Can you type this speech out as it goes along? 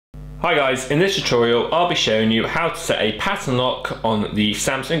Hi guys, in this tutorial I'll be showing you how to set a pattern lock on the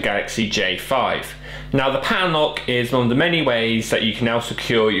Samsung Galaxy J5. Now the pattern lock is one of the many ways that you can now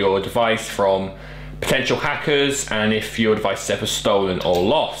secure your device from potential hackers and if your device is ever stolen or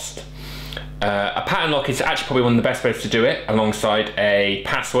lost. A pattern lock is actually probably one of the best ways to do it alongside a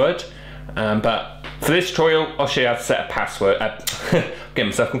password, but for this tutorial I'll show you how to set a password.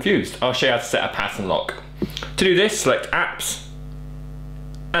 Getting myself confused. I'll show you how to set a pattern lock. To do this, select Apps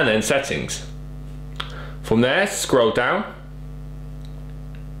and then Settings. From there, scroll down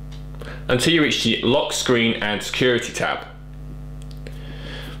until you reach the Lock Screen and Security tab.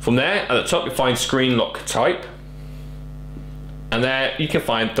 From there, at the top you'll find Screen Lock Type, and there you can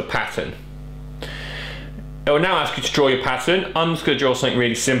find the pattern. It will now ask you to draw your pattern. I'm just going to draw something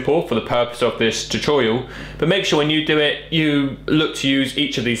really simple for the purpose of this tutorial, but make sure when you do it, you look to use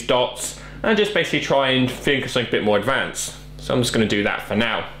each of these dots and just basically try and think of something a bit more advanced. So I'm just going to do that for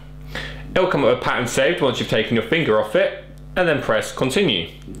now. It will come up with a pattern saved once you've taken your finger off it, and then press continue.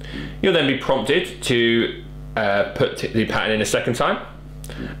 You'll then be prompted to put the pattern in a second time,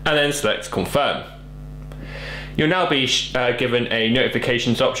 and then select confirm. You'll now be given a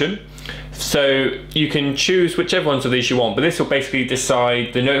notifications option, so you can choose whichever ones of these you want, but this will basically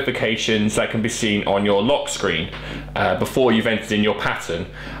decide the notifications that can be seen on your lock screen before you've entered in your pattern.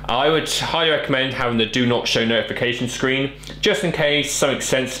 I would highly recommend having the do not show notification screen, just in case something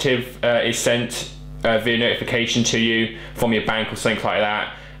sensitive is sent via notification to you from your bank or something like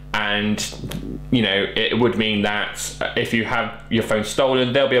that, and you know, it would mean that if you have your phone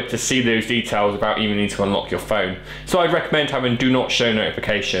stolen, they'll be able to see those details without even needing to unlock your phone. So I'd recommend having do not show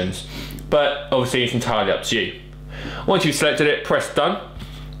notifications, but obviously it's entirely up to you. Once you've selected it, press done,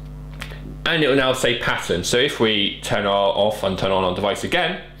 and it will now say pattern. So if we turn off and turn on our device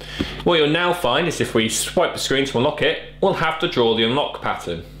again, what you'll now find is if we swipe the screen to unlock it, we'll have to draw the unlock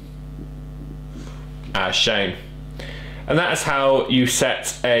pattern as shown. And that is how you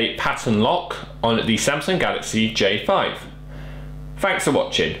set a pattern lock on the Samsung Galaxy J5. Thanks for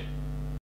watching.